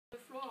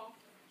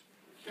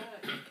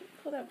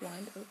pull that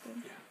blind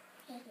open?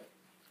 Yeah.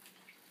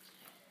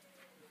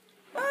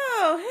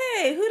 Oh,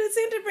 hey, who did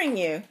Santa bring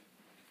you?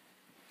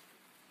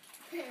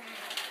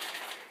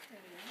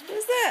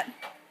 Who's that?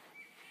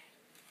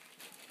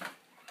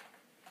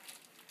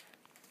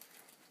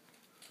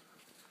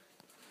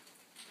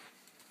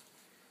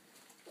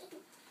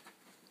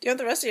 Do you want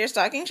the rest of your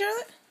stocking,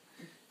 Charlotte?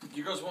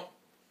 You guys want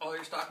all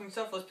your stocking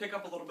stuff? Let's pick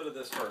up a little bit of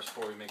this first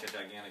before we make a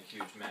gigantic,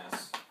 huge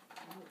mess.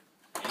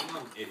 Hang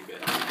on, itty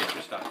bit. Get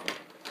your stocking.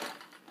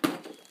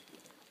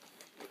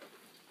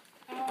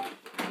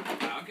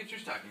 I'll get your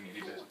stocking,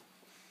 itty bit.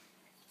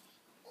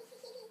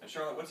 And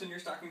Charlotte, what's in your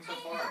stocking so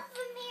far?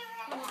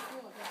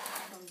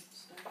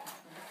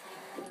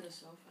 What's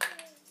this?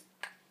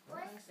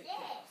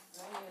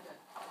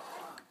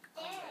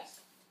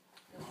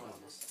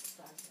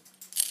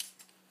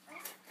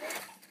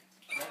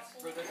 That's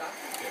for the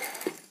doctor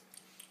kit.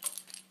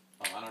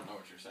 Oh, I don't know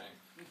what you're saying.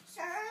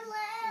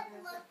 Charlotte,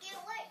 look at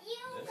what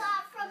you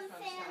got from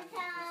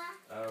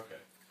Santa.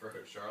 Okay. For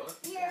who, Charlotte?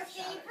 Your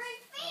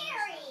favorite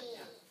fairy.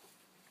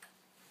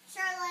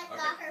 Charlotte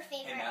got her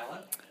favorite. Hey,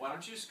 Madeline, why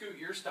don't you scoot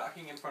your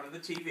stocking in front of the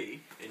TV,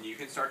 and you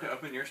can start to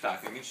open your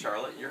stocking. And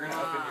Charlotte, you're going to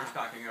open your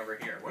stocking over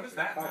here. What is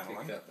that,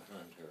 Madeline?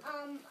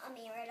 A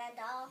Merida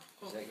doll.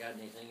 Has that got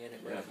anything in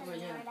it?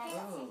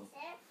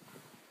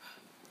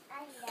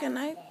 Can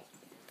I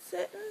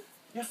sit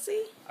and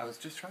see? I was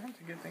just trying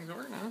to get things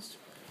organized.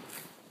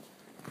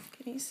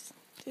 Can you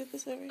do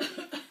this over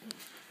here?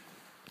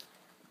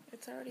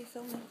 It's already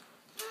filming.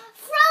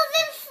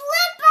 Frozen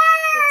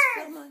slippers!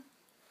 It's filming.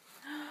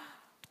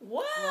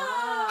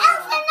 Wow!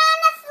 Elf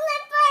banana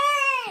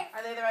slippers!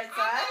 Are they the right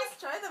size?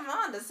 Try them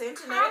on. Does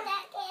Santa know?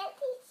 That can't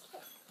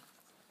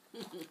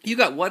be. You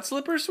got what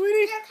slippers,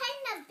 sweetie? They're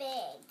kind of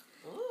big.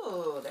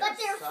 Ooh, But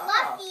they're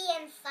soft. fluffy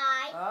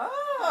inside.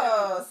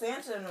 Oh,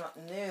 Santa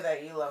knew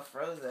that you love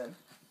Frozen.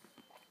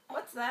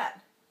 What's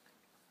that?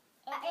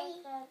 It's a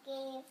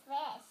cookie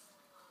fish.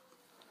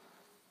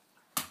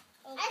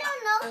 I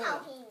don't know how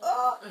he knows.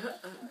 Oh.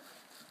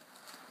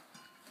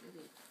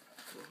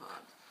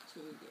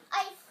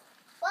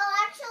 Well,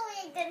 actually,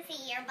 I didn't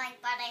see your bite,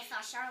 but I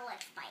saw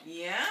Charlotte's bite.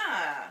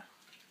 Yeah.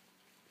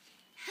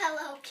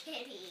 Hello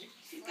Kitty.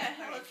 She's got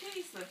Hello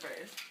Kitty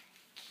slippers.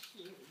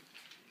 Cute.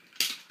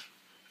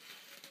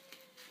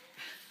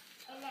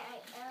 And then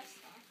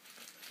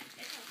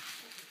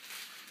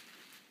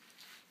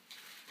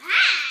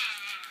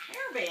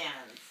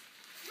Hairbands.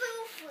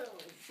 Foo-foo.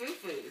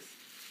 Foo-foos.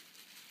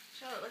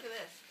 Charlotte, look at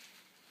this.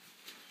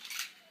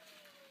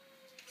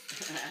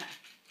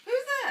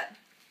 Who's that?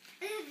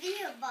 The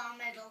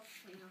abominable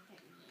snake in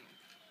here.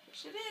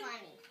 Push it in.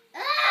 Funny.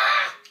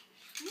 Ah!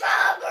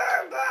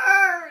 Rubber bird!